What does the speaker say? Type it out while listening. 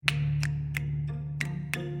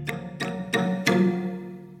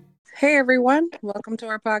Hey everyone, welcome to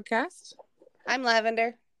our podcast. I'm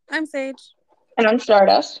Lavender. I'm Sage, And I'm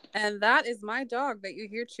Stardust. and that is my dog that you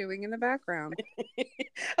hear chewing in the background. I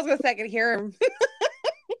was gonna say I could hear him.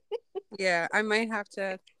 Yeah, I might have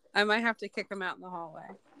to kick him out in the hallway.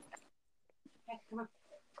 Okay, come on.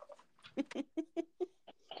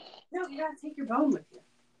 No, you gotta take your bone with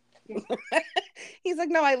you. He's like,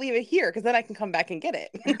 no, I leave it here because then I can come back and get it.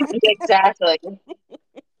 Exactly.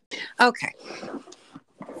 Okay.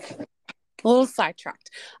 A little sidetracked.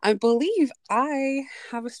 I believe I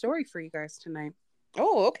have a story for you guys tonight.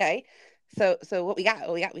 Oh, okay. So what we got?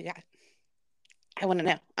 What we got? I want to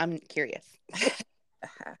know. I'm curious. Yeah,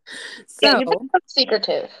 So you've been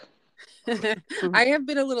secretive. I have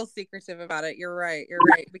been a little secretive about it. You're right.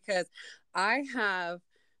 Because I have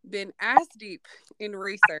been as deep in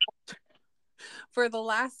research for the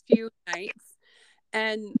last few nights,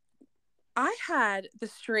 and I had the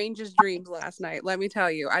strangest dreams last night. Let me tell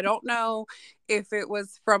you. I don't know if it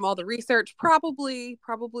was from all the research. Probably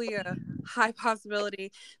a high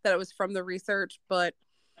possibility that it was from the research, but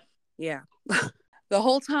yeah. The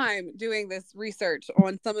whole time doing this research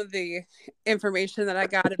on some of the information that I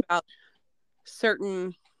got about a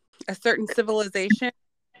certain civilization,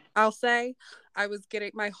 I'll say,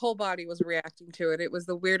 my whole body was reacting to it. It was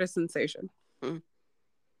the weirdest sensation. Mm.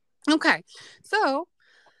 Okay. So,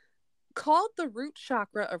 called the root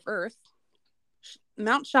chakra of Earth,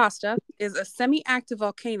 Mount Shasta is a semi-active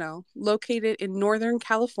volcano located in Northern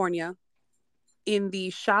California in the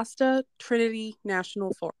Shasta Trinity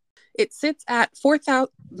National Forest. It sits at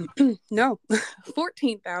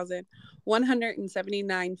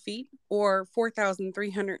 14,179 feet or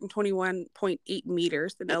 4,321.8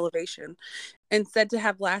 meters in elevation, and said to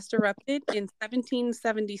have last erupted in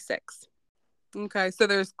 1776. Okay, so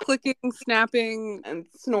there's clicking, snapping, And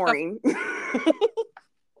snoring.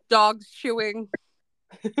 dogs chewing.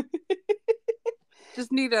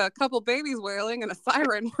 Just need a couple babies wailing and a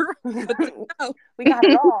siren. We got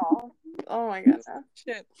it all. Oh my goodness.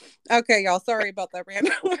 Shit. Okay, y'all. Sorry about that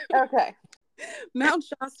random. Okay. Mount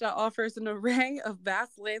Shasta offers an array of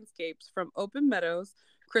vast landscapes from open meadows,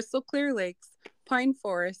 crystal clear lakes, pine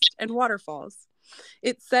forests, and waterfalls.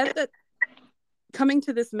 It's said that coming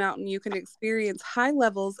to this mountain, you can experience high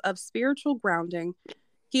levels of spiritual grounding,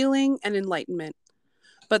 healing, and enlightenment.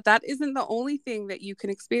 But that isn't the only thing that you can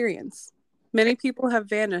experience. Many people have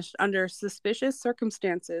vanished under suspicious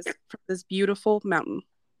circumstances from this beautiful mountain.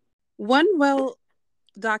 One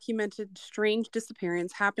well-documented strange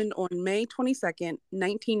disappearance happened on May 22nd,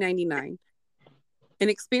 1999. An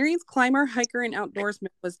experienced climber, hiker, and outdoorsman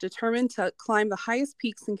was determined to climb the highest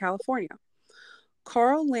peaks in California.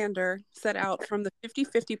 Carl Lander set out from the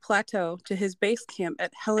 50-50 plateau to his base camp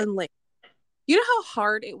at Helen Lake. You know how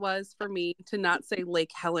hard it was for me to not say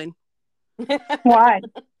Lake Helen? Why?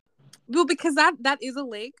 Well, because that is a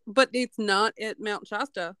lake, but it's not at Mount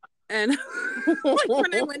Shasta. And like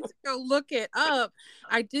when I went to go look it up,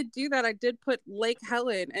 I did do that. I did put Lake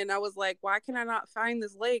Helen, and I was like, why can I not find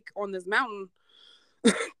this lake on this mountain?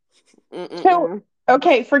 So,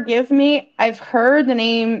 okay, forgive me. I've heard the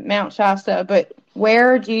name Mount Shasta, but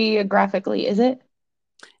where geographically is it?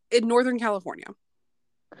 In Northern California.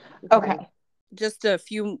 Okay. Just a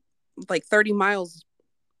few, like 30 miles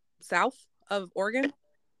south of Oregon.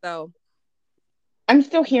 So. I'm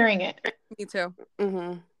still hearing it. Me too.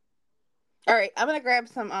 Mm-hmm. All right, I'm gonna grab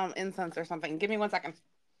some incense or something. Give me 1 second.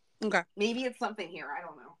 Okay. Maybe it's something here. I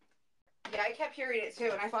don't know. Yeah, I kept hearing it too,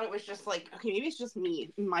 and I thought it was just like, okay, maybe it's just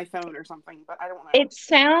me, my phone or something, but I don't know. It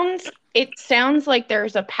sounds like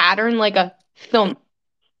there's a pattern, like a thump.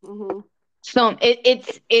 Mm-hmm. Thump.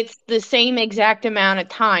 It's the same exact amount of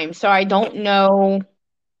time. So I don't know.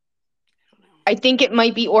 I think it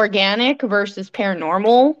might be organic versus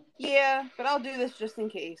paranormal. Yeah, but I'll do this just in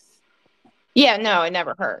case. Yeah, no, it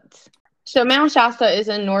never hurts. So Mount Shasta is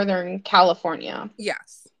in Northern California.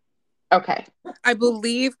 Yes. Okay. I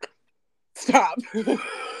believe. Stop.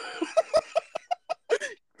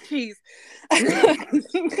 Jeez.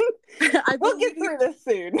 We'll get through this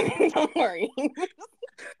soon. Don't worry.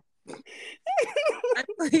 I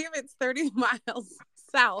believe it's 30 miles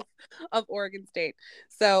south of Oregon State.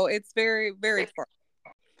 So it's very, very far.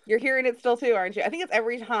 You're hearing it still too, aren't you? I think it's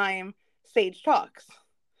every time Sage talks.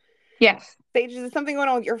 Yes. Sage, is there something going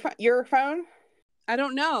on with your phone? I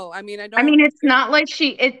don't know. I mean, it's not like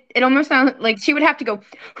it almost sounds like she would have to go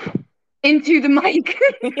into the mic.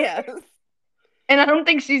 Yes. And I don't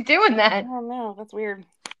think she's doing that. Oh no, that's weird.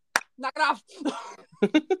 Knock it off.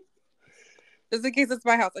 Just in case it's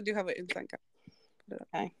my house, I do have an incense.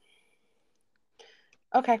 Okay.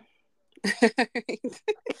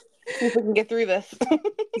 See if we can get through this.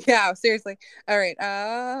 Yeah, seriously. All right.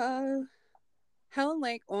 Helen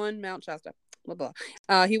Lake on Mount Shasta. Blah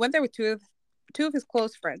blah. He went there with two of his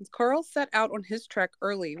close friends. Carl set out on his trek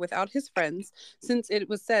early without his friends, since it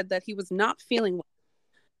was said that he was not feeling well.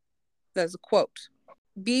 That's a quote.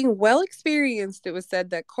 Being well experienced, it was said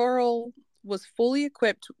that Carl was fully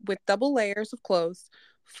equipped with double layers of clothes,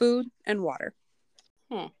 food, and water.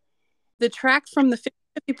 The track from the 50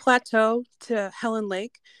 Plateau to Helen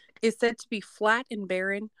Lake is said to be flat and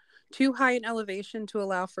barren, too high in elevation to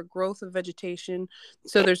allow for growth of vegetation.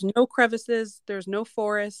 So there's no crevices, there's no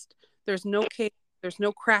forest, there's no cave, there's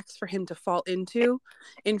no cracks for him to fall into.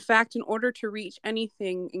 In fact, in order to reach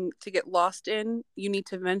anything to get lost in, you need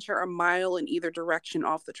to venture a mile in either direction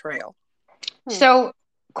off the trail. So,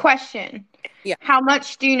 question. Yeah. How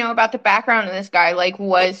much do you know about the background of this guy? Like,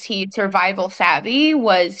 was he survival savvy?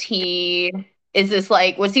 Was he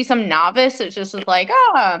some novice that just was like,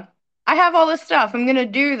 I have all this stuff. I'm going to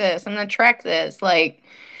do this. I'm going to trek this. Like,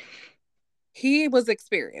 he was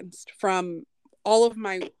experienced from all of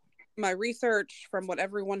my research, from what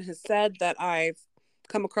everyone has said that I've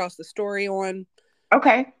come across the story on.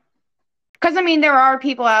 Okay. Because, I mean, there are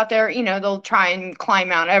people out there, they'll try and climb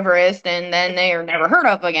Mount Everest and then they are never heard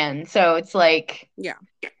of again. So it's like... Yeah.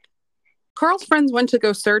 Carl's friends went to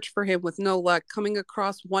go search for him with no luck, coming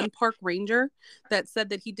across one park ranger that said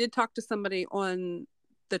that he did talk to somebody on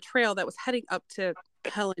the trail that was heading up to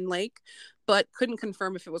Helen Lake, but couldn't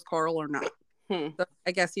confirm if it was Carl or not. So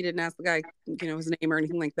I guess he didn't ask the guy, his name or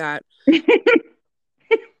anything like that.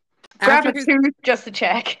 Grab a tooth just to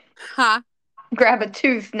check. Huh? Grab a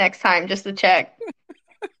tooth next time just to check.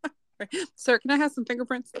 Sir, can I have some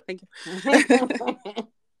fingerprints? Thank you.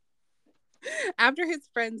 After his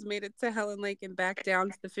friends made it to Helen Lake and back down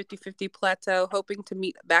to the 50-50 plateau, hoping to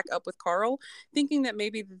meet back up with Carl, thinking that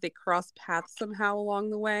maybe they crossed paths somehow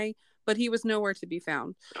along the way, but he was nowhere to be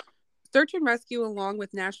found. Search and rescue, along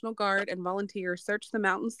with National Guard and volunteers, searched the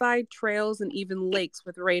mountainside, trails, and even lakes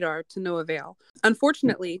with radar to no avail.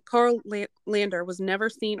 Unfortunately, Carl Lander was never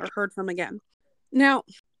seen or heard from again. Now,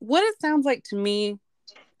 what it sounds like to me,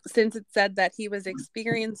 since it said that he was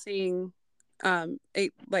experiencing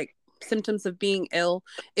symptoms of being ill,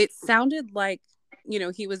 it sounded like,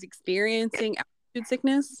 he was experiencing altitude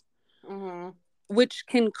sickness. Mm-hmm. Which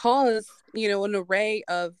can cause, an array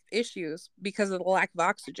of issues because of the lack of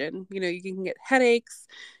oxygen. You can get headaches,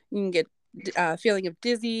 you can get feeling of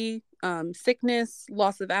dizzy, sickness,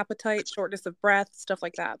 loss of appetite, shortness of breath, stuff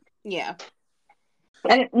like that. Yeah.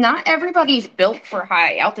 And not everybody's built for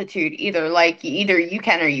high altitude either. Like, either you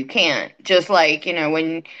can or you can't. Just like,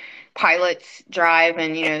 when pilots drive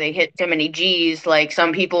and, they hit so many Gs, like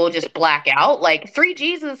some people just black out. Like 3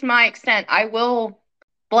 Gs is my extent. I will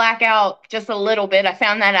black out just a little bit. I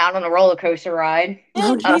found that out on a roller coaster ride.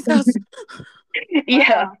 Oh, Jesus.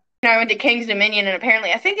 Yeah. Wow. I went to King's Dominion and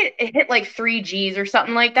apparently I think it hit like 3 Gs or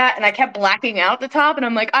something like that. And I kept blacking out the top and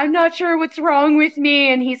I'm like, I'm not sure what's wrong with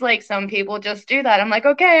me. And he's like, some people just do that. I'm like,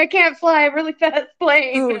 okay, I can't fly a really fast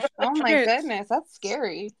plane. Oh my goodness. That's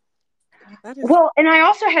scary. Well, and I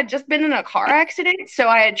also had just been in a car accident, so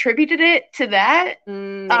I attributed it to that.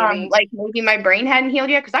 Maybe. Like maybe my brain hadn't healed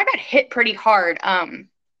yet because I got hit pretty hard.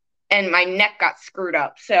 And my neck got screwed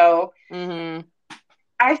up. So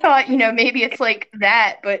I thought, maybe it's like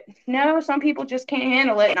that, but no, some people just can't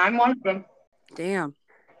handle it, and I'm one of them. Damn.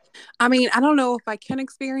 I mean, I don't know if I can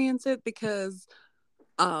experience it because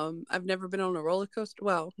I've never been on a roller coaster.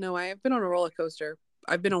 Well, no, I have been on a roller coaster.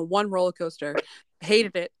 I've been on one roller coaster,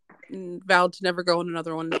 hated it, and vowed to never go on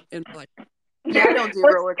another one in my life. Yeah, I don't do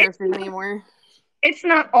roller coasters anymore. It's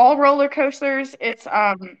not all roller coasters. It's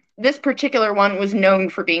this particular one was known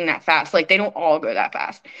for being that fast. Like, they don't all go that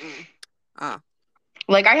fast.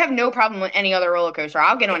 Like, I have no problem with any other roller coaster.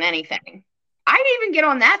 I'll get on anything. I'd even get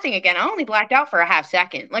on that thing again. I only blacked out for a half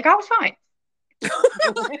second. Like, I was fine.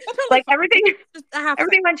 Like, everything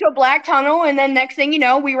went to a black tunnel, and then next thing you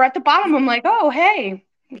know, we were at the bottom. I'm like, oh, hey,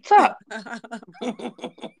 what's up?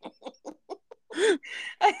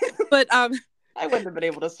 But I wouldn't have been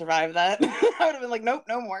able to survive that. I would have been like, nope,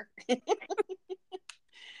 no more.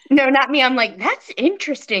 No, not me. I'm like, that's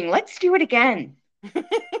interesting. Let's do it again.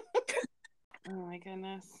 Oh my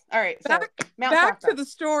goodness. All right, so back to the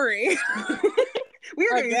story. We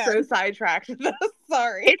are getting so sidetracked with this.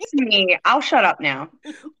 Sorry. It's me. I'll shut up now.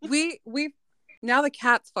 We now the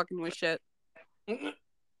cat's fucking with shit.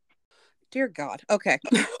 Dear God. Okay.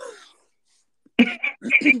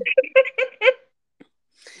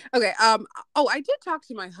 Okay. I did talk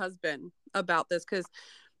to my husband about this because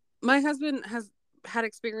my husband has had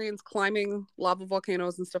experience climbing lava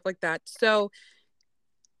volcanoes and stuff like that. So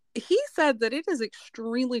he said that it is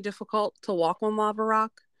extremely difficult to walk on lava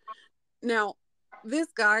rock. Now, this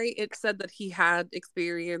guy, it said that he had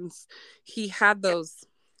experience. He had those,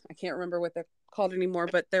 I can't remember what they're called anymore,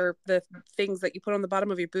 but they're the things that you put on the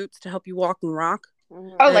bottom of your boots to help you walk on rock.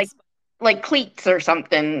 Oh, like cleats or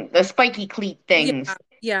something, the spiky cleat things.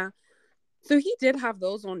 Yeah. So he did have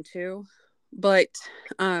those on too, but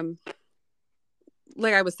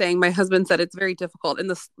like I was saying, my husband said it's very difficult,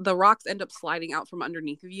 and the rocks end up sliding out from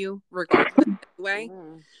underneath of you regardless anyway.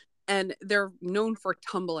 And they're known for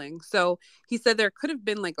tumbling. So he said there could have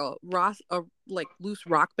been like a loose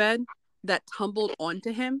rock bed that tumbled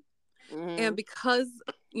onto him. And because,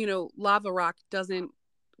 lava rock doesn't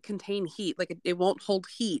contain heat, like it won't hold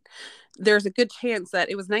heat, there's a good chance that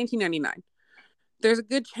it was 1999. There's a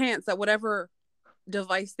good chance that whatever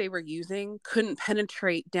device they were using couldn't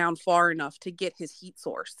penetrate down far enough to get his heat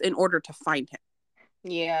source in order to find him.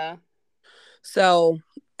 Yeah. So,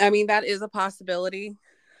 I mean, that is a possibility.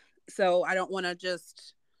 So I don't want to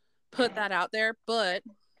just put that out there, but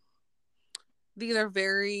these are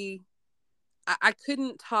very, I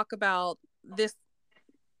couldn't talk about this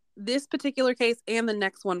particular case and the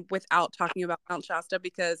next one without talking about Mount Shasta,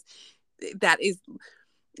 because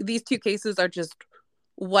these two cases are just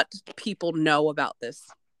what people know about this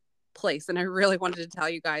place. And I really wanted to tell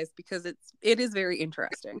you guys because it is very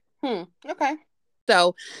interesting. Okay.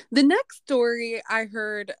 So the next story, I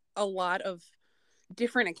heard a lot of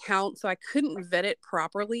different accounts, so I couldn't vet it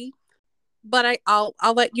properly, but I'll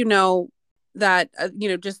let you know that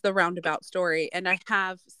just the roundabout story, and I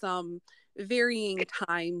have some varying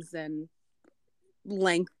times and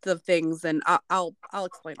length of things, and I'll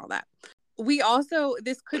explain all that.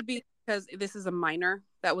 This could be because this is a minor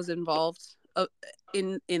that was involved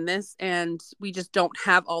in this, and we just don't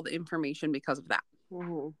have all the information because of that.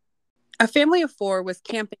 A family of 4 was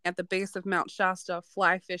camping at the base of Mount Shasta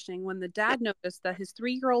fly fishing when the dad noticed that his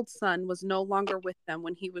 3-year-old son was no longer with them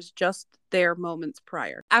when he was just there moments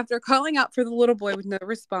prior. After calling out for the little boy with no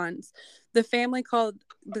response, the family called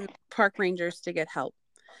the park rangers to get help.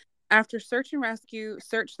 After search and rescue,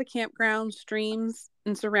 searched the campground, streams,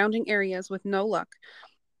 and surrounding areas with no luck.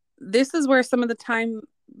 This is where some of the time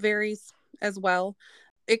varies as well.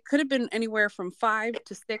 It could have been anywhere from 5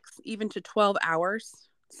 to 6, even to 12 hours.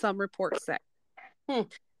 Some reports say.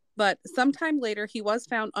 But sometime later, he was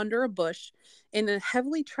found under a bush in a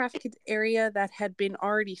heavily trafficked area that had been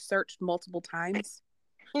already searched multiple times.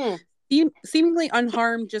 Seemingly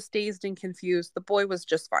unharmed, just dazed and confused. The boy was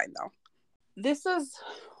just fine, though. This is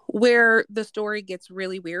where the story gets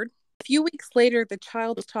really weird. A few weeks later, the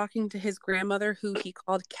child was talking to his grandmother, who he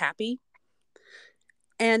called Cappy.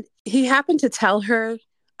 And he happened to tell her,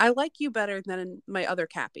 "I like you better than my other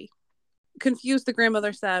Cappy." Confused, the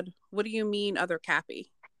grandmother said, "What do you mean, other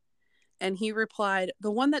Cappy?" And he replied, "The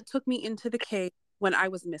one that took me into the cave when I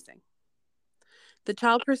was missing." The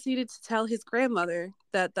child proceeded to tell his grandmother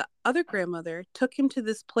that the other grandmother took him to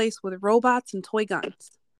this place with robots and toy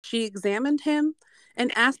guns. She examined him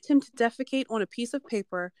and asked him to defecate on a piece of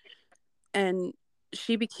paper, and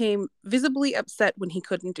she became visibly upset when he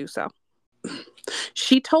couldn't do so.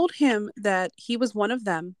 She told him that he was one of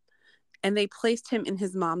them, and they placed him in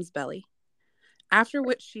his mom's belly. After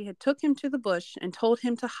which she had took him to the bush and told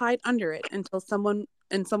him to hide under it until someone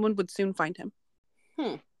would soon find him.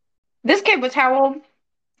 This kid was how old?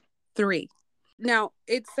 3. Now,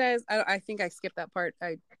 it says, I think I skipped that part.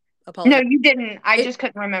 I apologize. No, you didn't. I just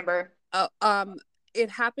couldn't remember. It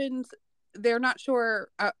happened, they're not sure.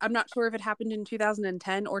 I'm not sure if it happened in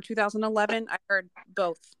 2010 or 2011. I heard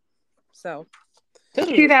both. So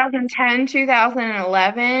 2010,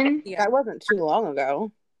 2011. Yeah, that wasn't too long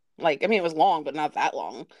ago. Like, I mean, it was long, but not that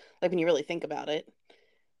long. Like, when you really think about it.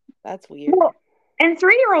 That's weird. Well, and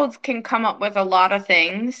 3-year-olds can come up with a lot of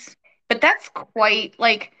things, but that's quite,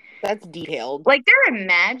 like... That's detailed. Like, they're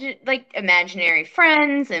imaginary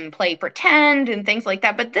friends and play pretend and things like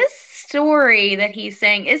that. But this story that he's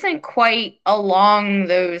saying isn't quite along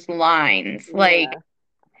those lines.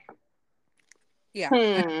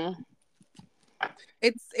 Yeah.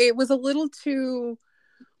 It was a little too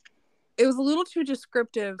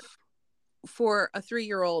descriptive for a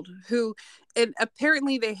 3-year-old who, and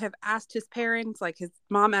apparently they have asked his parents, like his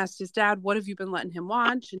mom asked his dad, "What have you been letting him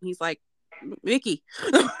watch?" And he's like, "Mickey."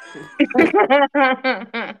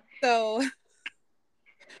 So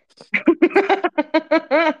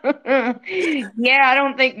yeah, I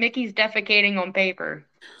don't think Mickey's defecating on paper.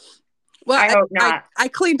 Well, I hope not. I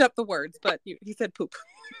cleaned up the words, but he said poop.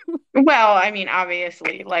 Well, I mean,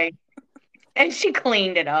 obviously, and she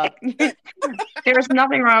cleaned it up. There's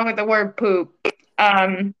nothing wrong with the word poop.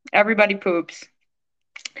 Everybody poops.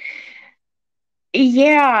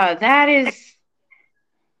 Yeah,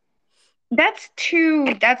 that's too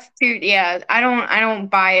yeah, I don't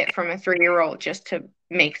buy it from a 3-year-old just to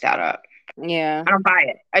make that up. Yeah. I don't buy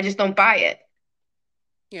it. I just don't buy it.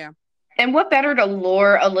 Yeah. And what better to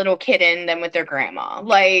lure a little kid in than with their grandma?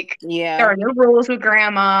 Like, Yeah. there are no rules with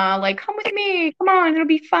grandma. Like, come with me. Come on, it'll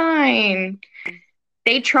be fine.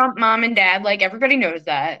 They trump mom and dad. Like, everybody knows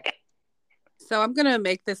that. So I'm going to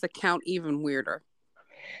make this account even weirder.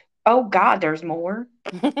 Oh, God, there's more.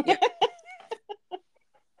 Yeah.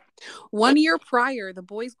 1 year prior, the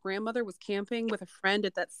boy's grandmother was camping with a friend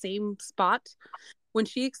at that same spot when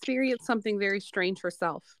she experienced something very strange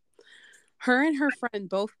herself. Her and her friend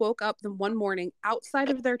both woke up the one morning outside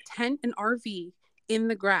of their tent and RV in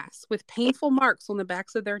the grass with painful marks on the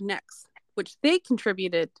backs of their necks, which they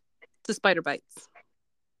contributed to spider bites.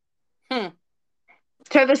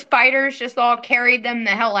 So the spiders just all carried them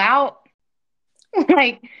the hell out?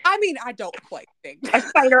 Like, I mean, I don't quite think. A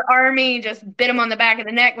spider army just bit him on the back of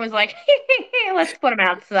the neck and was like, let's put him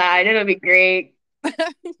outside. It'll be great.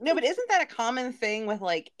 No, but isn't that a common thing with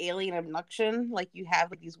like alien abduction? Like you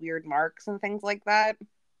have like these weird marks and things like that.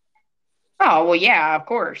 Oh, well, yeah, of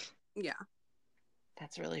course. Yeah.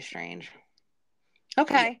 That's really strange.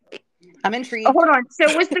 Okay. Yeah. I'm intrigued. Oh, hold on.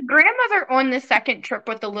 So was the grandmother on the second trip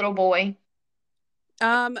with the little boy?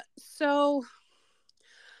 So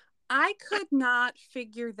I could not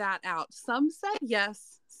figure that out. Some said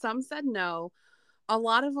yes, some said no. A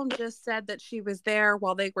lot of them just said that she was there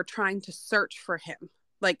while they were trying to search for him.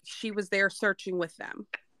 Like she was there searching with them.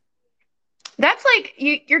 That's like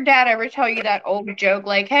your dad ever tell you that old joke,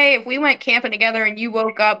 like, hey, if we went camping together and you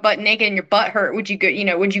woke up butt naked and your butt hurt, would you go,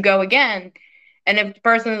 would you go again? And if the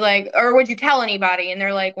person's like, or would you tell anybody? And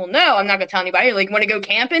they're like, well, no, I'm not gonna tell anybody. You're like, want to go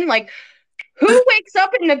camping? Like, who wakes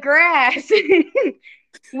up in the grass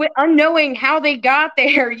unknowing how they got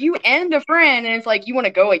there? You and a friend, and it's like, you want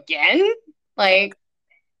to go again? Like,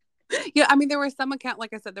 yeah, I mean, there were some account,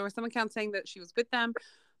 like I said, there were some accounts saying that she was with them,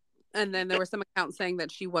 and then there were some accounts saying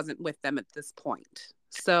that she wasn't with them at this point.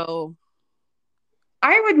 So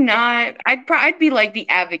I would not. I'd be like the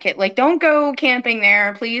advocate. Like, don't go camping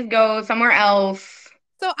there. Please go somewhere else.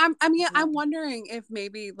 So I'm wondering if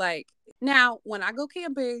maybe like now when I go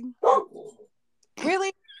camping,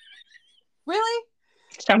 really,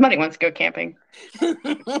 somebody wants to go camping.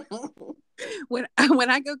 when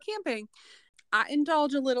I go camping, I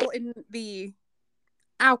indulge a little in the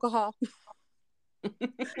alcohol.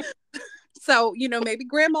 So, maybe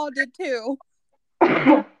grandma did too.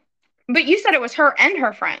 But you said it was her and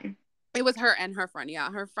her friend. It was her and her friend.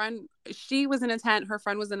 Yeah. Her friend, she was in a tent. Her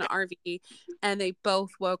friend was in an RV and they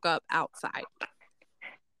both woke up outside.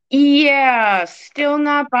 Yeah. Still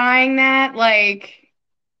not buying that. Like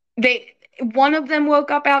one of them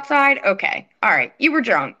woke up outside. Okay. All right. You were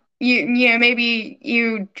drunk. Maybe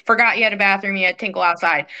you forgot you had a bathroom. You had to tinkle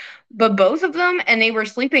outside. But both of them, and they were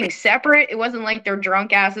sleeping separate. It wasn't like their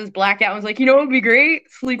drunk asses blacked out and was like, what would be great?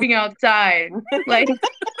 Sleeping outside. Like,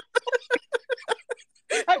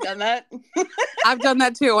 I've done that. I've done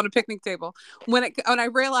that too on a picnic table. When I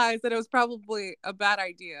realized that it was probably a bad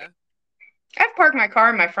idea. I've parked my car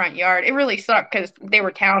in my front yard. It really sucked because they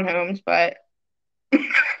were townhomes, but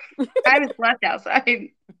I was left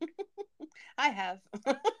outside. I have.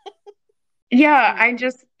 Yeah,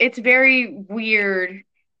 it's very weird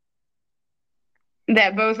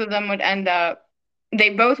that both of them would end up.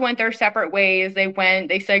 They both went their separate ways. They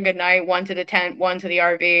said goodnight, one to the tent, one to the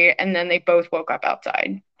RV, and then they both woke up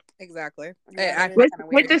outside. Exactly. Yeah,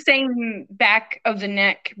 with the same back of the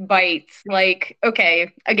neck bites. Like,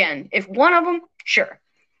 okay, again, if one of them, sure.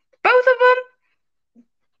 Both of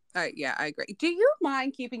them? Yeah, I agree. Do you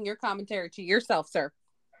mind keeping your commentary to yourself, sir?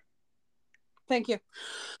 Thank you.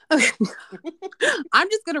 I'm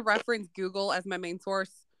just going to reference Google as my main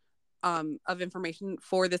source of information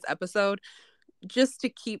for this episode, just to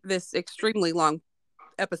keep this extremely long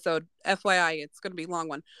episode. FYI, it's going to be a long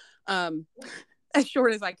one. As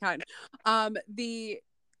short as I can. I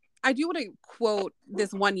do want to quote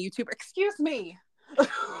this one YouTuber. Excuse me.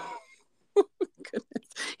 Goodness.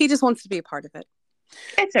 He just wants to be a part of it.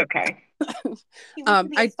 It's okay. He wants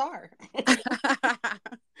to be a star.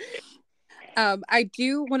 I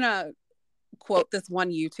do want to quote this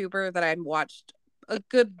one YouTuber that I watched a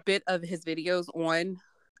good bit of his videos on.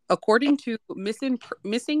 According to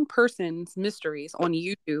Missing Persons Mysteries on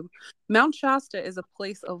YouTube, Mount Shasta is a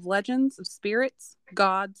place of legends of spirits,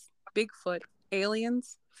 gods, Bigfoot,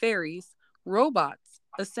 aliens, fairies, robots,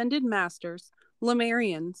 ascended masters,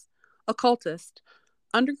 Lemurians, occultists,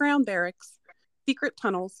 underground barracks, secret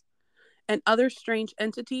tunnels, and other strange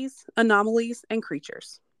entities, anomalies, and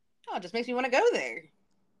creatures. Oh, it just makes me want to go there.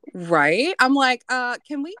 Right? I'm like,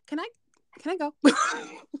 can I go?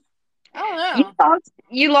 I don't know.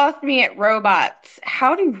 You lost me at robots.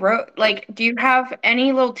 How do do you have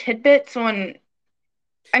any little tidbits on,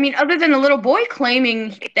 I mean, other than the little boy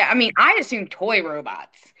claiming that, I mean, I assume toy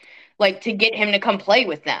robots, like to get him to come play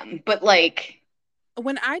with them. But like,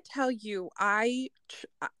 when I tell you,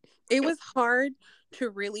 it was hard to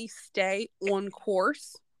really stay on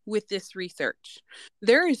course with this research.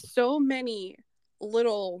 There is so many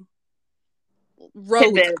little roads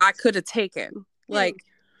tidbits. I could have taken. Like,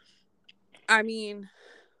 I mean,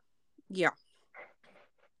 yeah.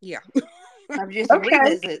 I'm just Okay.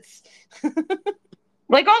 revisits.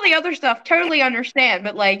 Like all the other stuff, totally understand.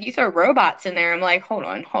 But like, you throw robots in there, I'm like, hold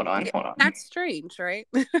on. That's strange, right?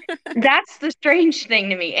 That's the strange thing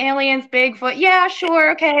to me. Aliens, Bigfoot, yeah,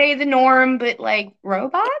 sure, okay, the norm, but like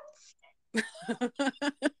robots?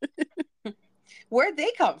 Where'd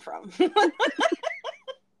they come from?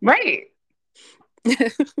 Right.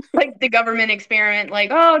 Like the government experiment, like,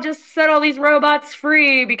 oh, just set all these robots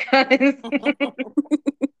free because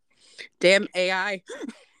damn AI.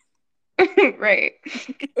 right.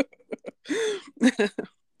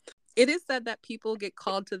 It is said that people get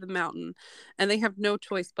called to the mountain and they have no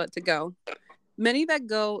choice but to go. Many that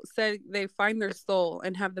go say they find their soul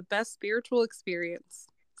and have the best spiritual experience.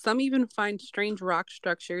 Some even find strange rock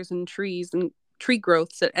structures and trees and tree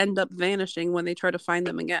growths that end up vanishing when they try to find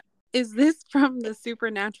them again. Is this from the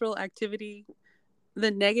supernatural activity, the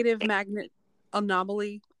negative magnet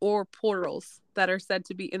anomaly, or portals that are said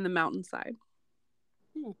to be in the mountainside?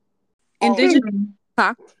 Indigenous,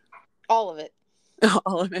 huh? All of it.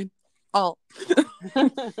 All of it. All.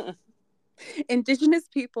 Indigenous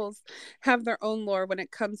peoples have their own lore when it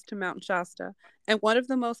comes to Mount Shasta, and one of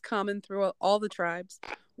the most common throughout all the tribes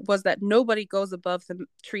was that nobody goes above the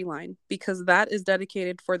tree line because that is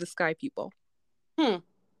dedicated for the sky people.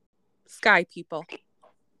 Sky people.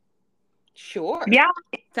 Sure. Yeah.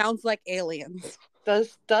 Sounds like aliens.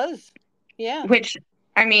 Does. Yeah. Which,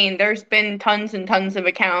 I mean, there's been tons and tons of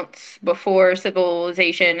accounts before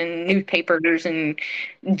civilization and newspapers and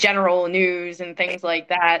general news and things like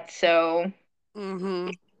that. So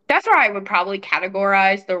that's where I would probably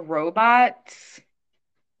categorize the robots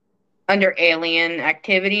under alien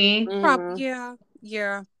activity.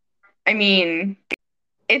 Yeah. I mean,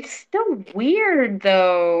 it's still weird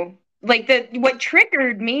though. Like what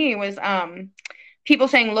triggered me was people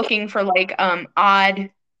saying looking for like odd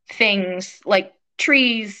things like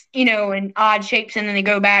trees, you know, in odd shapes, and then they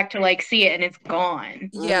go back to like see it and it's gone.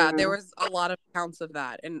 Yeah, there was a lot of accounts of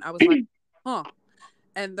that, and I was like, huh.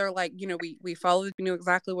 And they're like, you know, we followed, we knew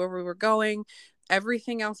exactly where we were going.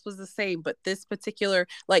 Everything else was the same, but this particular,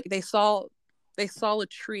 like, they saw a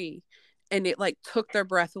tree and it like took their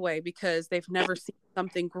breath away because they've never seen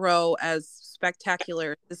something grow as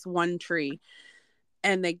spectacular as this one tree.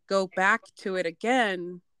 And they go back to it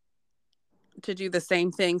again to do the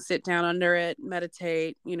same thing, sit down under it,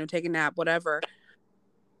 meditate, you know, take a nap, whatever.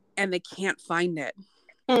 And they can't find it.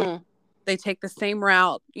 They take the same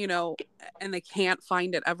route, you know, and they can't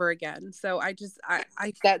find it ever again. So I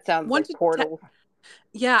that sounds like Portal.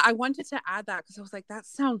 I wanted to add that because I was like, that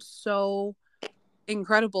sounds so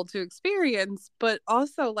incredible to experience, but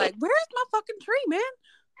also like, where's my fucking tree, man?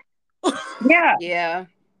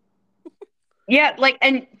 Yeah, like,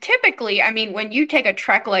 and typically, I mean, when you take a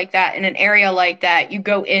trek like that in an area like that, you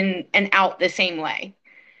go in and out the same way.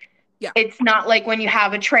 Yeah. It's not like when you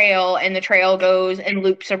have a trail and the trail goes and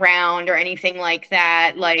loops around or anything like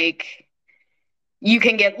that. Like, you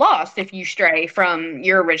can get lost if you stray from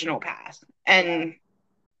your original path. And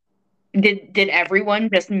did everyone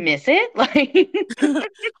just miss it? Like,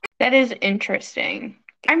 that is interesting.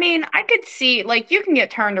 I mean, I could see, like, you can get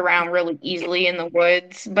turned around really easily in the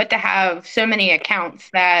woods, but to have so many accounts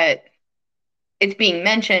that it's being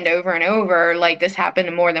mentioned over and over, like this happened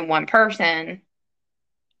to more than one person.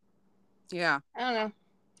 Yeah. I don't know.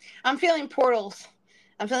 I'm feeling portals.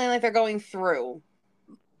 I'm feeling like they're going through.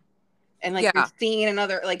 And like you're seeing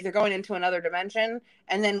another, like they're going into another dimension.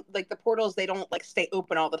 And then like the portals, they don't like stay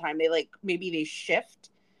open all the time. They like, maybe they shift.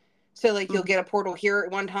 So like you'll get a portal here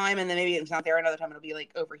at one time and then maybe it's not there another time. It'll be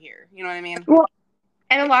like over here. You know what I mean? Well,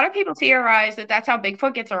 and a lot of people theorize that that's how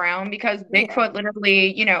Bigfoot gets around because Bigfoot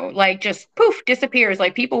literally, you know, like just poof, disappears.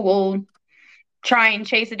 Like people will try and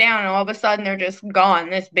chase it down and all of a sudden they're just gone.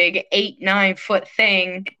 This big 8-9 foot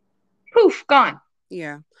thing, poof, gone.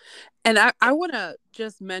 Yeah. And I want to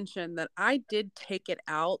just mention that I did take it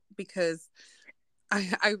out because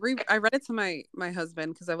I read it to my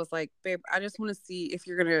husband because I was like, babe, I just want to see if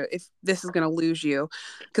this is gonna lose you,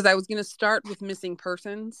 because I was gonna start with missing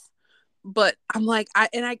persons, but I'm like I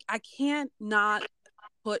can't not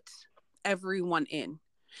put everyone in.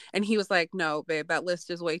 And he was like, no, babe, that list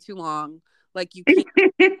is way too long. Like, you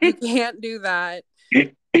can't do that.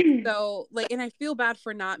 So, like, and I feel bad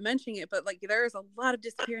for not mentioning it, but like, there is a lot of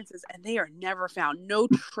disappearances and they are never found. No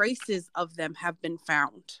traces of them have been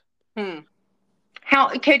found. How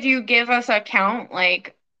could you give us a count?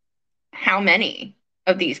 Like, how many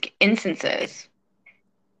of these instances?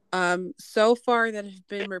 So far that have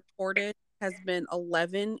been reported has been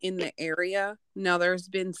 11 in the area. Now, there's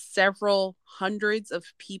been several hundreds of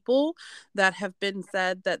people that have been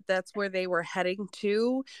said that that's where they were heading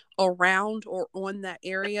to, around or on that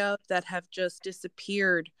area, that have just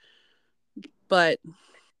disappeared. But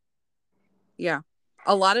yeah,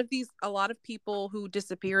 a lot of people who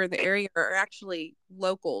disappear in the area are actually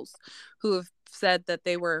locals who have said that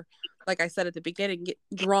they were, like I said at the beginning,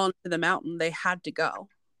 drawn to the mountain. They had to go.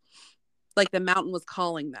 Like, the mountain was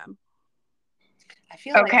calling them. I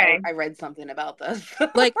feel like I read something about this.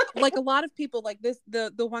 like a lot of people, like this,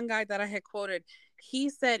 the one guy that I had quoted, he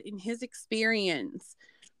said in his experience,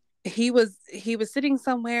 he was sitting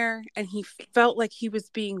somewhere and he felt like he was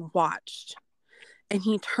being watched, and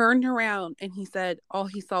he turned around and he said all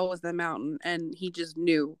he saw was the mountain, and he just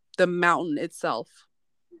knew the mountain itself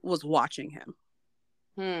was watching him.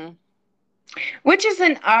 Which is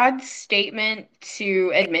an odd statement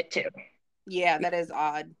to admit to. Yeah, that is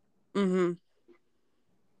odd.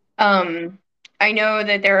 I know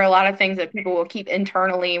that there are a lot of things that people will keep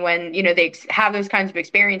internally when, you know, they have those kinds of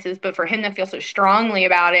experiences, but for him to feel so strongly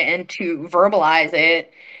about it and to verbalize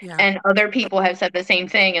it, and other people have said the same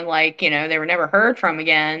thing, and like, you know, they were never heard from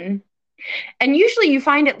again. And usually you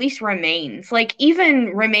find at least remains, like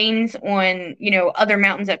even remains on, you know, other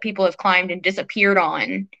mountains that people have climbed and disappeared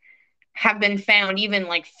on have been found even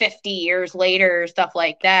like 50 years later, stuff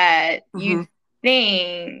like that. You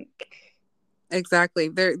think. Exactly.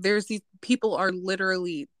 There's these people are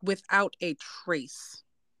literally without a trace.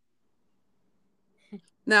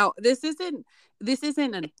 Now, this isn't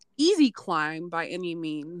an easy climb by any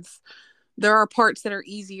means. There are parts that are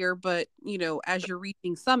easier, but you know, as you're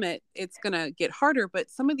reaching summit, it's gonna get harder. But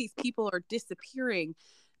some of these people are disappearing,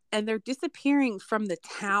 and they're disappearing from the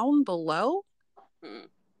town below.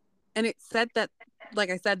 And it said that, like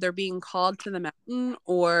I said, they're being called to the mountain,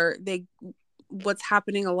 or what's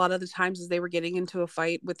happening a lot of the times is they were getting into a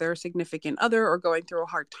fight with their significant other or going through a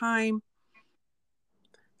hard time,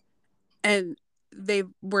 and they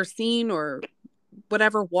were seen or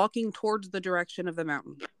whatever walking towards the direction of the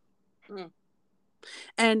mountain.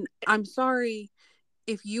 And I'm sorry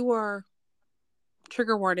if you are,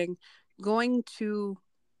 trigger warning, going to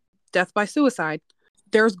death by suicide,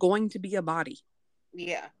 there's going to be a body.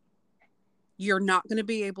 Yeah. You're not going to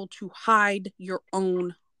be able to hide your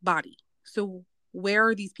own body. So where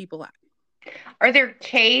are these people at? Are there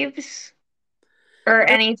caves or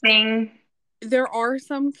anything? There are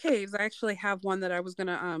some caves. I actually have one that I was going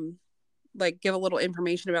to like give a little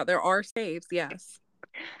information about. There are caves, yes.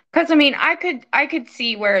 Because I mean, I could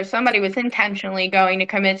see where somebody was intentionally going to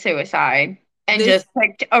commit suicide and just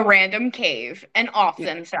picked a random cave and off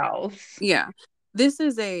themselves. Yeah. This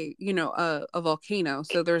is a volcano,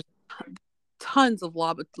 so there's tons of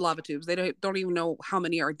lava tubes. They don't even know how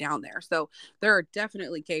many are down there. So there are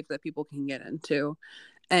definitely caves that people can get into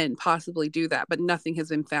and possibly do that, but nothing has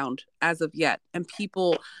been found as of yet. And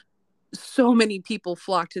so many people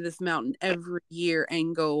flock to this mountain every year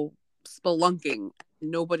and go spelunking.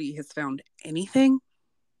 Nobody has found anything.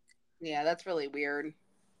 Yeah, that's really weird.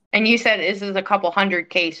 And you said this is a couple hundred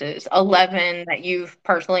cases, 11 that you've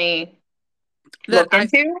personally looked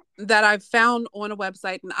into? That I've found on a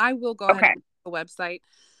website, and I will go ahead and the website.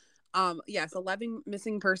 Yes, 11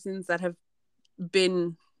 missing persons that have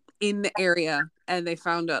been in the area, and they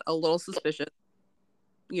found a little suspicious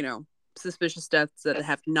deaths that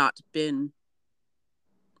have not been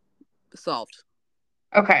solved.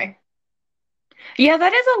 Okay. Yeah,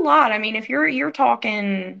 that is a lot. I mean, if you're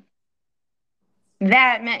talking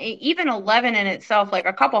that even 11 in itself, like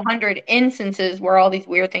a couple hundred instances where all these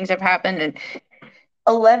weird things have happened and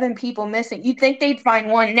 11 people missing, you'd think they'd find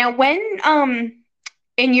one. Now, when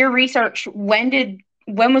in your research, when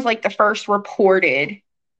was like the first reported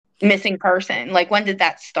missing person? Like, when did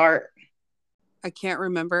that start? I can't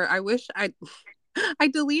remember. I wish I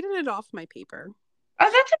deleted it off my paper.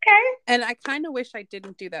 Oh, that's okay. And I kind of wish I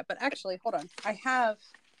didn't do that. But actually, hold on. I have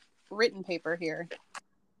written paper here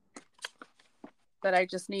that I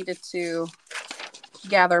just needed to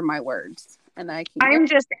gather my words. And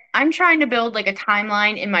I'm trying to build like a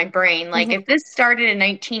timeline in my brain. Like if this started in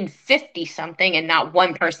 1950 something and not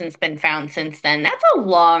one person's been found since then, that's a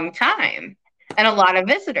long time. And a lot of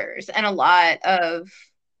visitors and a lot of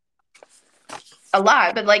a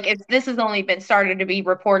lot, but like if this has only been started to be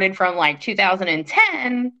reported from like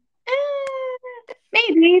 2010,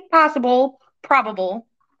 maybe, possible, probable.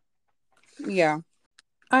 Yeah.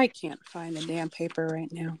 I can't find the damn paper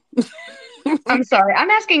right now. I'm sorry. I'm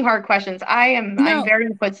asking hard questions. I'm very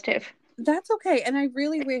inquisitive. That's okay. And I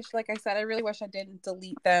really wish, like I said, I really wish I didn't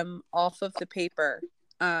delete them off of the paper.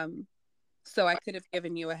 So I could have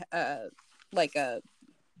given you a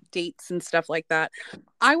dates and stuff like that.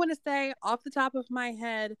 I want to say off the top of my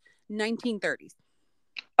head, 1930s.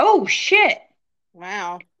 Oh shit.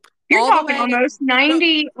 Wow. You're talking almost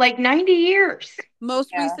 90 years.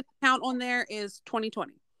 Most recent count on there is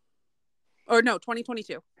 2020. Or no,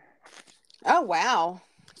 2022. Oh, wow.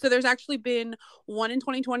 So there's actually been one in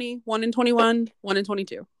 2020, one in 21, one in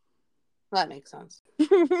 22. That makes sense.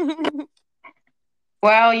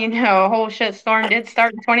 Well, a whole shit storm did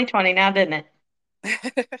start in 2020 now, didn't it?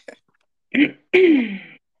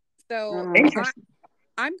 So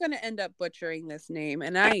I'm going to end up butchering this name,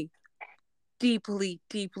 and I deeply,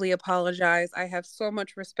 deeply apologize. I have so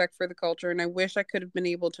much respect for the culture, and I wish I could have been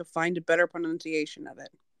able to find a better pronunciation of it.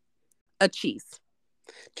 A cheese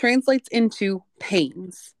translates into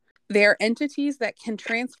pains. They are entities that can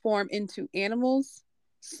transform into animals,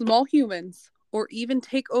 small humans, or even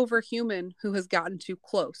take over human who has gotten too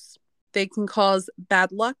close. They can cause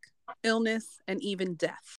bad luck, illness, and even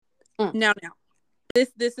death. Now,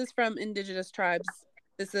 this is from indigenous tribes.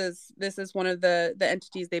 This is one of the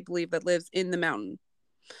entities they believe that lives in the mountain.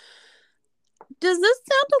 Does this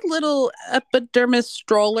sound a little epidermis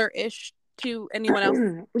stroller-ish to anyone else?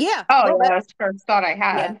 Yeah. Oh, yeah, that's the first thought I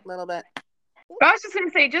had. Yeah, a little bit. But I was just gonna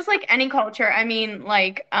say, just like any culture, I mean,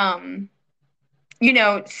 like,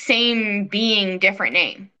 same being, different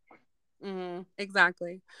name. Mm-hmm.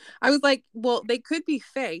 Exactly. I was like, well, they could be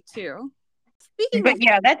fae too.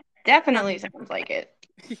 That definitely sounds like it.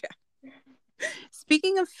 Yeah.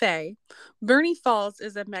 Speaking of fae, Bernie Falls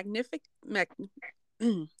is a magnificent.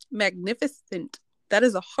 That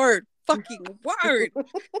is a hard fucking word.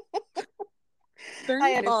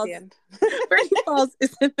 Bernie Falls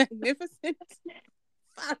is a magnificent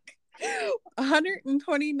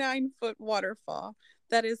 129-foot waterfall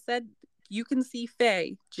that is said you can see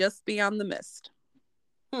fae just beyond the mist.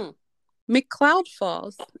 McCloud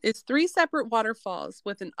Falls is 3 separate waterfalls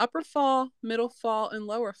with an upper fall, middle fall, and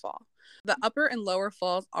lower fall. The upper and lower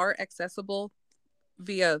falls are accessible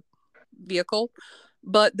via vehicle,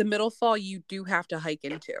 but the middle fall you do have to hike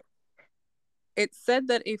into. It's said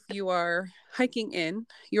that if you are hiking in,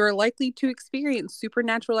 you are likely to experience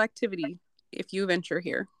supernatural activity if you venture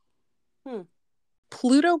here.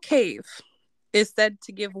 Pluto Cave is said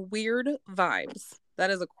to give weird vibes.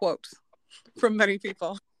 That is a quote from many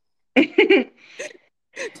people.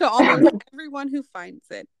 To almost everyone who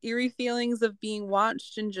finds it. Eerie feelings of being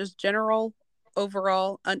watched and just general,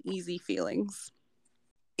 overall uneasy feelings.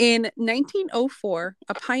 In 1904,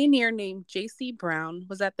 a pioneer named J.C. Brown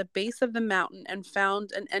was at the base of the mountain and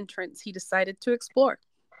found an entrance he decided to explore.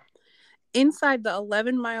 Inside the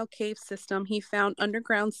 11-mile cave system, he found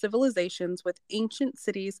underground civilizations with ancient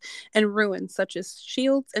cities and ruins such as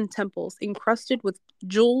shields and temples encrusted with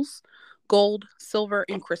jewels, gold, silver,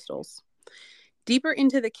 and crystals. Deeper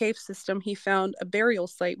into the cave system, he found a burial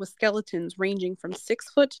site with skeletons ranging from 6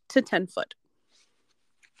 foot to 10 foot.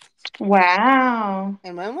 Wow.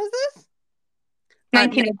 And when was this?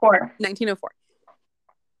 1904. 1904.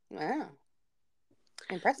 Wow.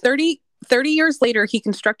 Impressive. 30 years later, he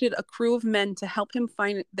constructed a crew of men to help him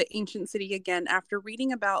find the ancient city again after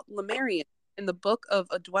reading about Lemurian in the book of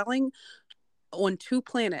A Dwelling on Two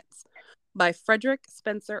Planets by Frederick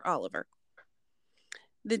Spencer Oliver.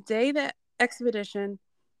 The day that expedition,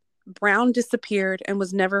 Brown disappeared and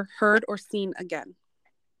was never heard or seen again.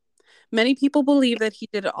 Many people believe that he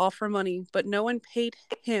did it all for money, but no one paid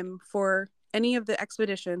him for any of the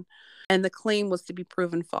expedition, and the claim was to be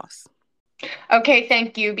proven false. Okay,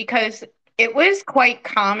 thank you, because it was quite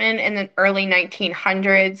common in the early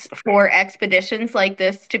 1900s for expeditions like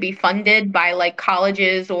this to be funded by like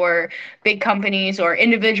colleges or big companies or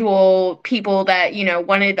individual people that,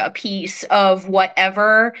 wanted a piece of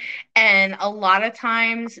whatever. And a lot of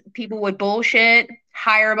times people would bullshit,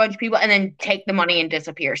 hire a bunch of people, and then take the money and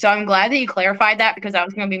disappear. So I'm glad that you clarified that, because that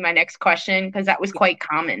was going to be my next question, because that was quite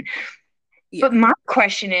common. Yeah. But my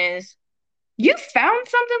question is, you found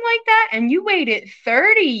something like that and you waited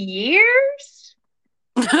 30 years?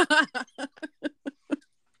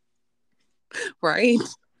 Right.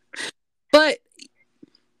 But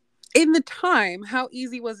in the time, how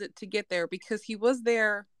easy was it to get there? Because he was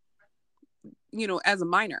there, as a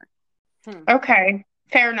minor. Okay,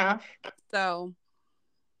 fair enough. So,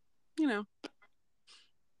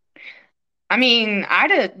 I mean,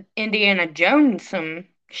 I'd have Indiana Jones some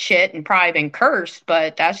shit and probably been cursed,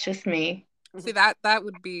 but that's just me. See, that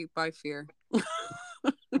would be my fear.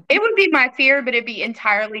 It would be my fear, but it'd be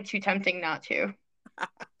entirely too tempting not to.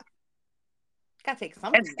 Gotta take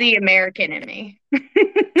something. That's the American in me.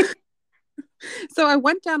 So I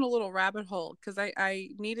went down a little rabbit hole because I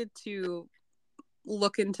needed to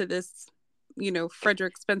look into this,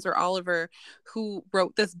 Frederick Spencer Oliver, who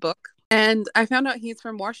wrote this book. And I found out he's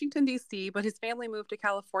from Washington, D.C., but his family moved to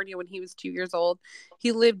California when he was 2 years old.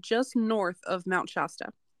 He lived just north of Mount Shasta.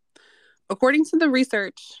 According to the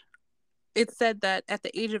research, it said that at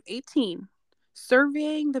the age of 18,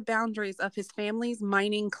 surveying the boundaries of his family's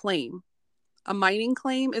mining claim. A mining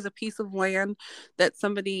claim is a piece of land that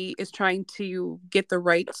somebody is trying to get the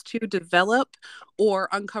rights to develop or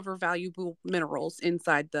uncover valuable minerals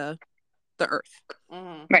inside the earth.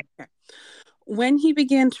 Mm-hmm. Right. Okay. When he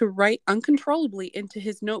began to write uncontrollably into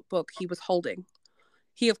his notebook he was holding,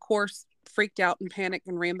 he, of course, freaked out and panicked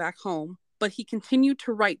and ran back home, but he continued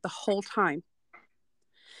to write the whole time.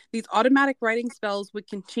 These automatic writing spells would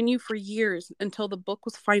continue for years until the book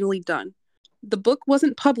was finally done. The book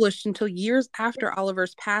wasn't published until years after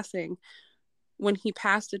Oliver's passing, when he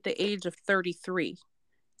passed at the age of 33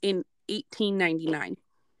 in 1899.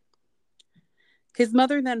 His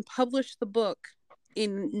mother then published the book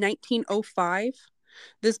in 1905.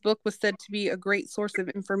 This book was said to be a great source of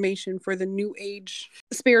information for the New Age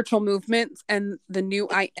spiritual movements and the New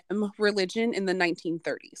I Am religion in the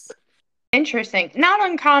 1930s. Interesting. Not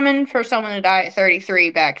uncommon for someone to die at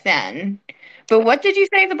 33 back then. But what did you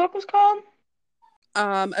say the book was called?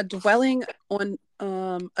 A dweller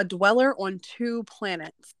on two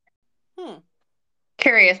planets.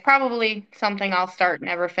 Curious. Probably something I'll start and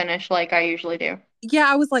never finish like I usually do. Yeah,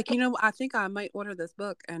 I was like, I think I might order this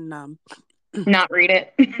book and not read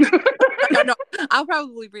it. No, I'll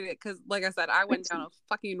probably read it because, like I said, I went down a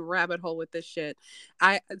fucking rabbit hole with this shit.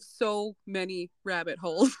 I had so many rabbit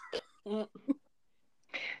holes.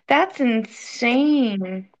 That's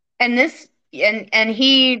insane. And this and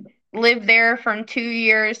he lived there from 2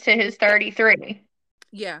 years to his 33.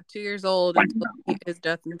 Yeah, 2 years old until his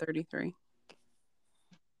death in 33.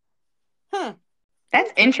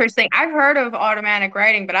 That's interesting. I've heard of automatic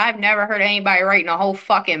writing, but I've never heard anybody writing a whole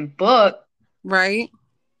fucking book. Right?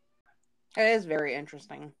 It is very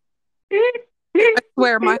interesting. I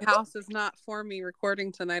swear my house is not for me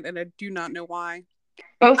recording tonight, and I do not know why.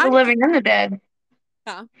 Both the living and the dead.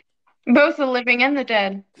 Yeah. Both the living and the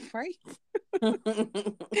dead. Right?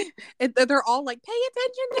 They're all like, pay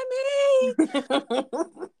attention to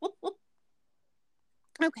me!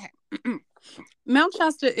 Okay. Mount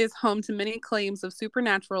Shasta is home to many claims of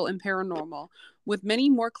supernatural and paranormal, with many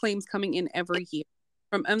more claims coming in every year.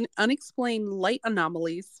 From unexplained light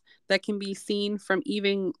anomalies that can be seen from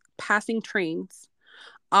even passing trains,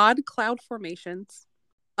 odd cloud formations,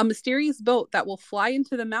 a mysterious boat that will fly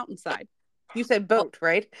into the mountainside. You said boat,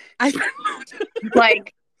 right?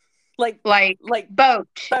 like boat.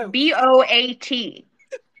 Boat. BOAT.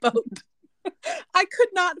 Boat. I could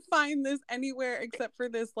not find this anywhere except for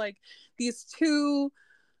these two.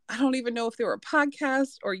 I don't even know if they were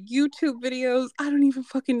podcasts or YouTube videos. I don't even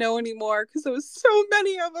fucking know anymore because there was so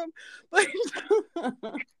many of them.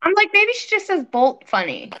 I'm like, maybe she just says bolt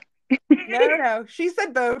funny. No. She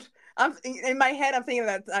said boat. In my head, I'm thinking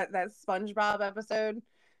of that SpongeBob episode.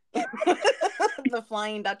 The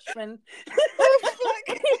Flying Dutchman.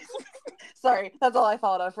 Sorry, that's all I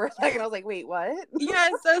thought of for a second. I was like, wait, what? Yeah,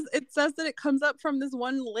 it says that it comes up from this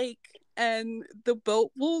one lake and the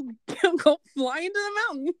boat will go fly into the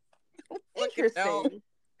mountain. Interesting.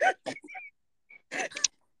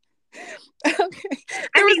 Okay.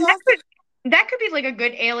 I mean, that could be like a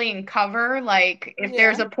good alien cover. Like if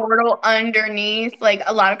there's a portal underneath, like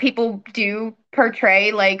a lot of people do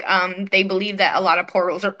portray like they believe that a lot of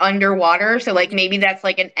portals are underwater. So like maybe that's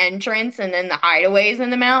like an entrance and then the hideaways in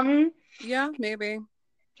the mountain. Yeah, maybe.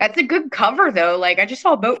 That's a good cover though. Like I just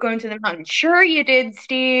saw a boat go into the mountain. Sure you did,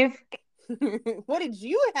 Steve. What did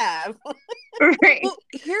you have? Right. Well,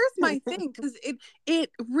 here's my thing, because it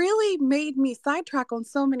really made me sidetrack on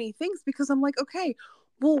so many things, because I'm like, okay,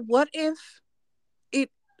 well, what if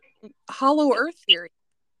it hollow earth theory?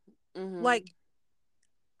 Mm-hmm. Like,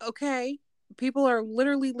 okay, people are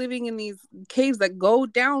literally living in these caves that go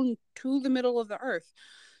down to the middle of the earth.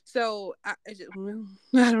 So I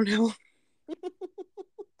don't know.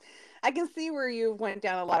 I can see where you went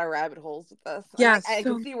down a lot of rabbit holes with this. Yeah, I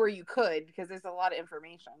can see where you could, because there's a lot of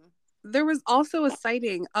information. There was also a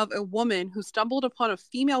sighting of a woman who stumbled upon a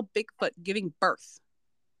female Bigfoot giving birth.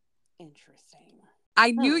 Interesting. I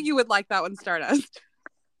knew you would like that one, Stardust.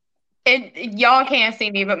 Y'all can't see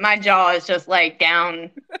me, but my jaw is just like down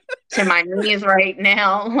to my knees right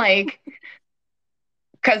now, like,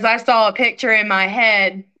 because I saw a picture in my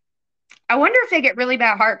head. I wonder if they get really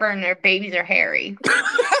bad heartburn and their babies are hairy.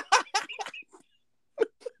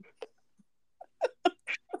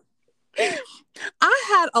 I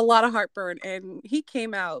had a lot of heartburn, and he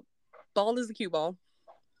came out bald as a cue ball.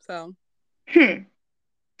 So,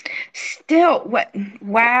 still, what?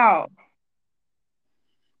 Wow.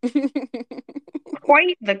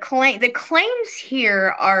 Quite the claim. The claims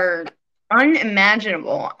here are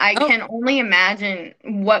unimaginable. I can only imagine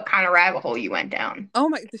what kind of rabbit hole you went down. Oh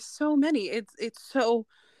my, there's so many. It's so.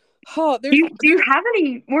 Oh, do you have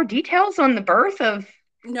any more details on the birth of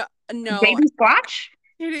no baby Squatch?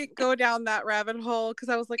 I didn't go down that rabbit hole because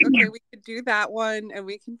I was like, okay, we could do that one, and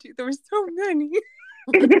we can do. There were so many.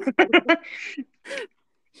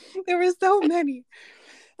 There were so many.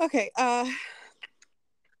 Okay,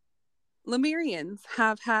 Lemurians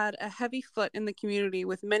have had a heavy foot in the community,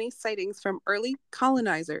 with many sightings from early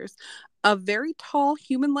colonizers of very tall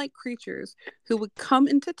human-like creatures who would come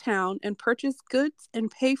into town and purchase goods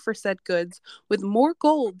and pay for said goods with more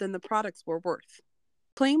gold than the products were worth.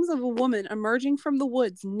 Claims of a woman emerging from the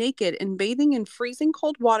woods naked and bathing in freezing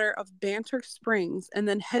cold water of Banter Springs and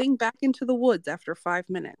then heading back into the woods after 5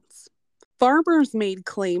 minutes. Farmers made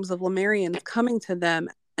claims of Lemurians coming to them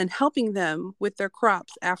and helping them with their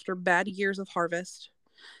crops after bad years of harvest.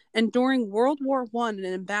 And during World War I, an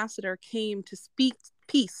ambassador came to speak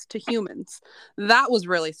peace to humans. That was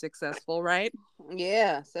really successful, right?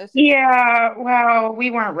 Yeah. Yeah, well, we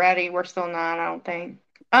weren't ready. We're still not, I don't think.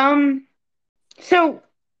 So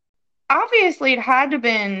obviously it had to have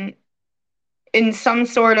been in some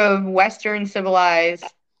sort of Western civilized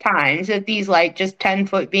times that these like just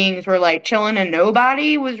 10-foot beings were like chilling and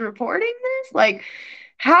nobody was reporting this. Like,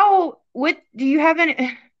 what do you have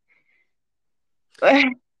any?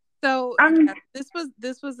 So yeah,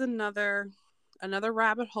 this was another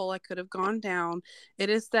rabbit hole I could have gone down. It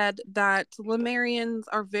is said that Lemurians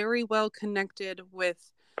are very well connected with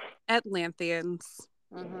Atlanteans.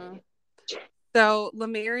 Mm-hmm. So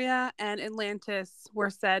Lemuria and Atlantis were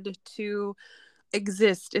said to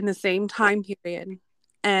exist in the same time period,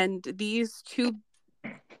 and these two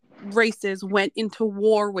races went into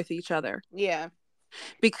war with each other. Yeah.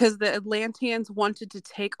 Because the Atlanteans wanted to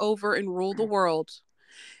take over and rule the world,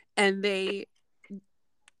 and they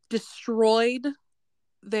destroyed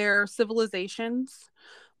their civilizations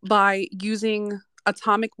by using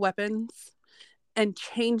atomic weapons and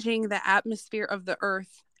changing the atmosphere of the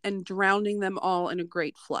earth and drowning them all in a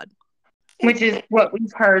great flood. Which is what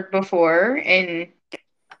we've heard before in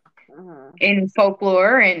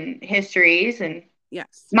folklore and histories, and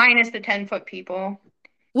yes, minus the 10-foot people.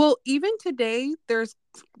 Well, even today, there's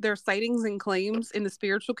sightings and claims in the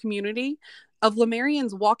spiritual community of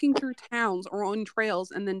Lemurians walking through towns or on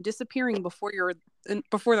trails and then disappearing before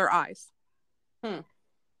their eyes.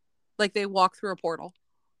 Like they walk through a portal.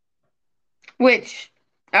 Which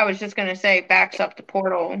I was just gonna say backs up the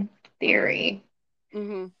portal theory.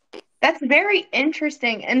 Mm-hmm. That's very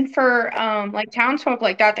interesting, and for like townsfolk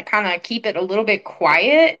like that to kind of keep it a little bit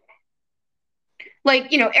quiet.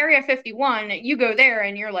 Like, Area 51, you go there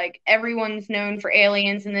and you're like, everyone's known for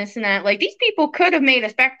aliens and this and that. Like, these people could have made a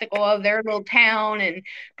spectacle of their little town and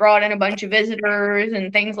brought in a bunch of visitors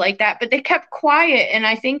and things like that, but they kept quiet, and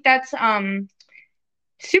I think that's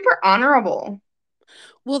super honorable.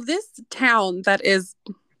 Well, this town that is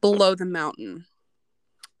below the mountain,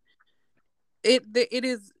 it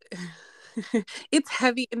is it's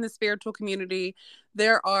heavy in the spiritual community.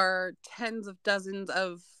 There are tens of dozens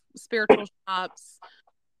of spiritual shops,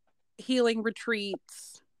 healing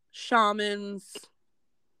retreats, shamans,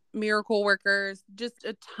 miracle workers, just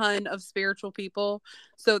a ton of spiritual people.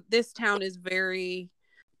 So this town is very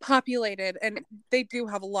populated, and they do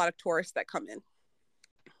have a lot of tourists that come in.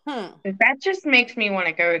 That just makes me want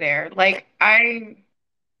to go there. Like,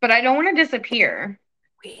 but I don't want to disappear.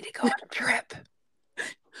 We need to go on a trip.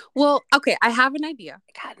 Well, okay, I have an idea.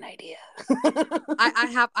 I got an idea.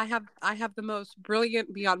 I have the most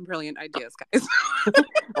brilliant, beyond brilliant ideas, guys.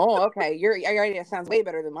 Oh, okay. Your idea sounds way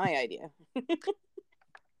better than my idea.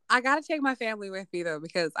 I gotta take my family with me though,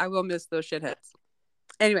 because I will miss those shitheads.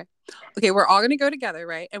 Anyway, okay, we're all gonna go together,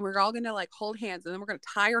 right? And we're all gonna like hold hands, and then we're gonna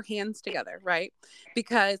tie our hands together, right?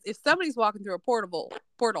 Because if somebody's walking through a portal,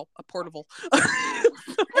 somebody's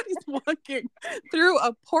walking through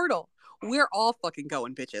a portal, we're all fucking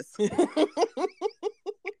going, bitches.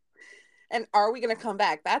 And are we gonna come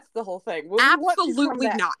back? That's the whole thing. Absolutely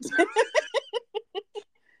not.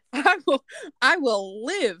 I will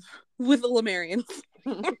live with the Lemurians.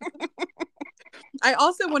 I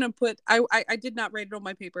also want to put, I did not write it on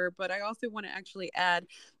my paper, but I also want to actually add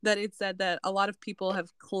that it said that a lot of people have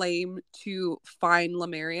claimed to find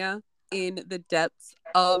Lemuria in the depths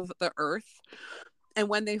of the earth. And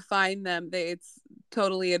when they find them, it's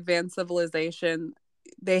totally advanced civilization.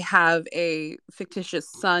 They have a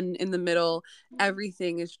fictitious sun in the middle.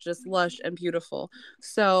 Everything is just lush and beautiful.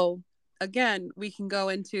 So again, we can go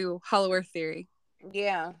into Hollow Earth theory.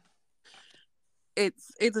 Yeah.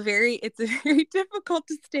 It's very difficult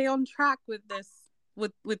to stay on track with this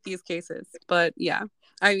with these cases. But yeah.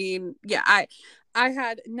 I mean, yeah, I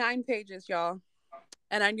had 9 pages, y'all,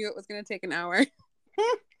 and I knew it was going to take an hour.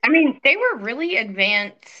 I mean, they were really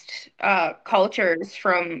advanced cultures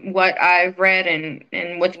from what I've read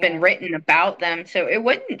and what's been written about them. So it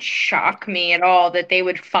wouldn't shock me at all that they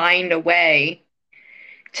would find a way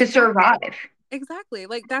to survive. Exactly.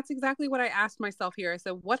 Like, that's exactly what I asked myself here. I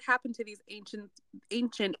said, what happened to these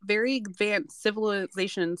ancient, very advanced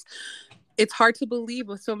civilizations? It's hard to believe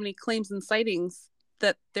with so many claims and sightings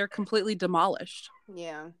that they're completely demolished.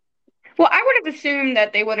 Yeah. Well, I would have assumed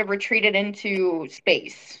that they would have retreated into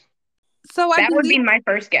space. So that would be my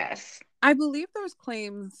first guess. I believe there's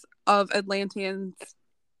claims of Atlanteans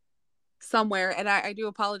somewhere, and I do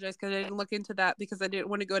apologize because I didn't look into that because I didn't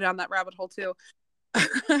want to go down that rabbit hole too.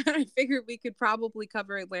 I figured we could probably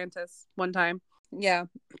cover Atlantis one time. Yeah,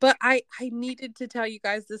 but I needed to tell you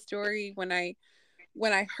guys the story when I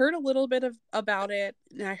heard a little bit about it,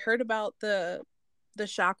 and I heard about the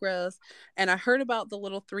chakras, and I heard about the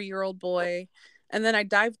little 3-year-old boy, and then I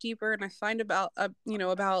dive deeper and I find about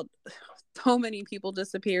about so many people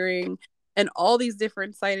disappearing and all these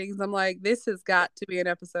different sightings. I'm like, this has got to be an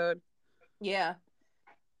episode. Yeah,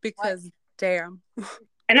 because damn.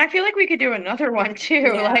 And I feel like we could do another one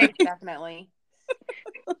too. Yeah, like definitely.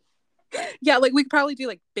 Yeah, like we could probably do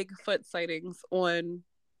like Bigfoot sightings on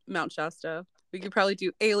Mount Shasta. We could probably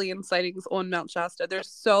do alien sightings on Mount Shasta. There's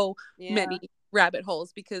so many rabbit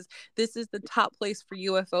holes because this is the top place for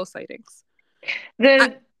UFO sightings.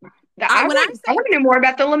 I want to know more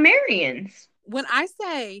about the Lemurians. When I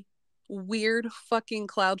say weird fucking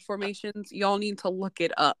cloud formations, y'all need to look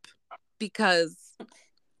it up because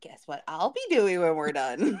guess what I'll be doing when we're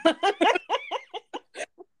done.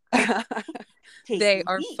 They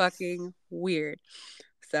are fucking weird.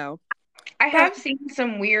 So I have seen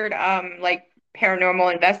some weird like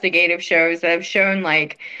paranormal investigative shows that have shown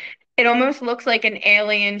like it almost looks like an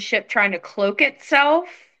alien ship trying to cloak itself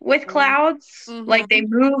with clouds. Mm-hmm. Like they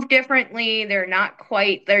move differently. They're not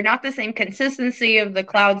the same consistency of the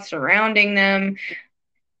clouds surrounding them.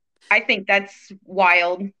 I think that's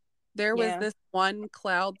wild. There was this one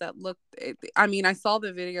cloud that looked, I mean, I saw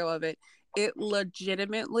the video of it. It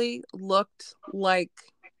legitimately looked like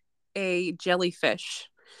a jellyfish.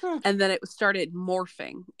 And then it started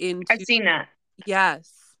morphing into... I've seen that.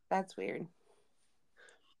 Yes. That's weird.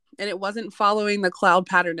 And it wasn't following the cloud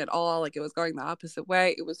pattern at all. Like, it was going the opposite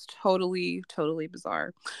way. It was totally, totally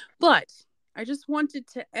bizarre. But I just wanted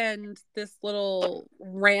to end this little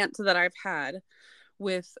rant that I've had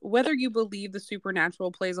with whether you believe the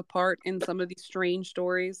supernatural plays a part in some of these strange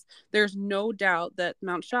stories. There's no doubt that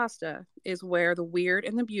Mount Shasta is where the weird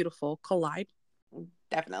and the beautiful collide.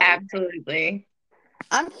 Definitely. Absolutely.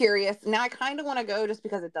 I'm curious. Now I kind of want to go just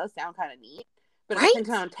because it does sound kind of neat. But at the same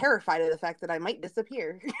time, I'm terrified of the fact that I might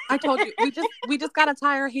disappear. I told you, we just got to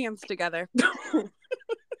tie our hands together.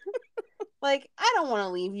 Like, I don't want to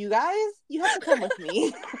leave you guys. You have to come with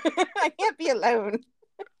me. I can't be alone.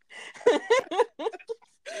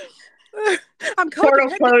 I'm portal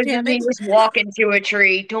closes and you just walk into a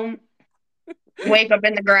tree. Don't wake up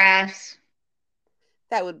in the grass.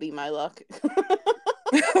 That would be my luck.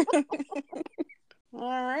 All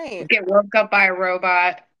right. Get woke up by a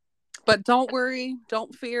robot. But don't worry,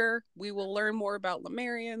 don't fear. We will learn more about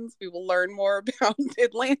Lemurians. We will learn more about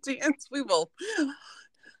Atlanteans.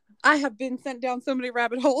 I have been sent down so many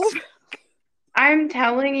rabbit holes. I'm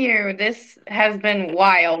telling you, this has been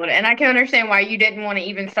wild. And I can understand why you didn't want to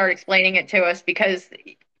even start explaining it to us, because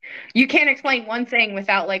you can't explain one thing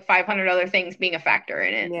without like 500 other things being a factor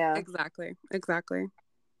in it. Yeah, exactly. That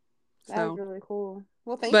was really cool.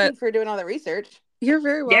 Well, thank you for doing all the research. You're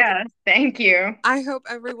very welcome. Yeah, thank you. I hope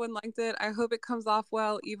everyone liked it. I hope it comes off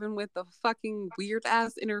well, even with the fucking weird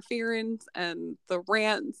ass interference and the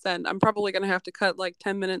rants. And I'm probably going to have to cut like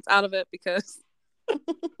 10 minutes out of it because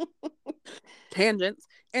tangents.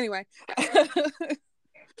 Anyway. All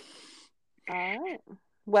right.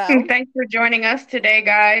 Well, thanks for joining us today,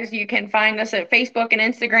 guys. You can find us at Facebook and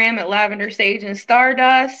Instagram at Lavender Sage and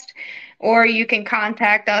Stardust, or you can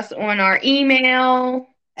contact us on our email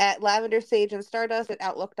at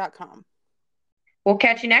lavendersageandstardust@outlook.com. We'll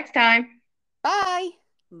catch you next time. Bye.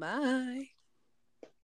 Bye.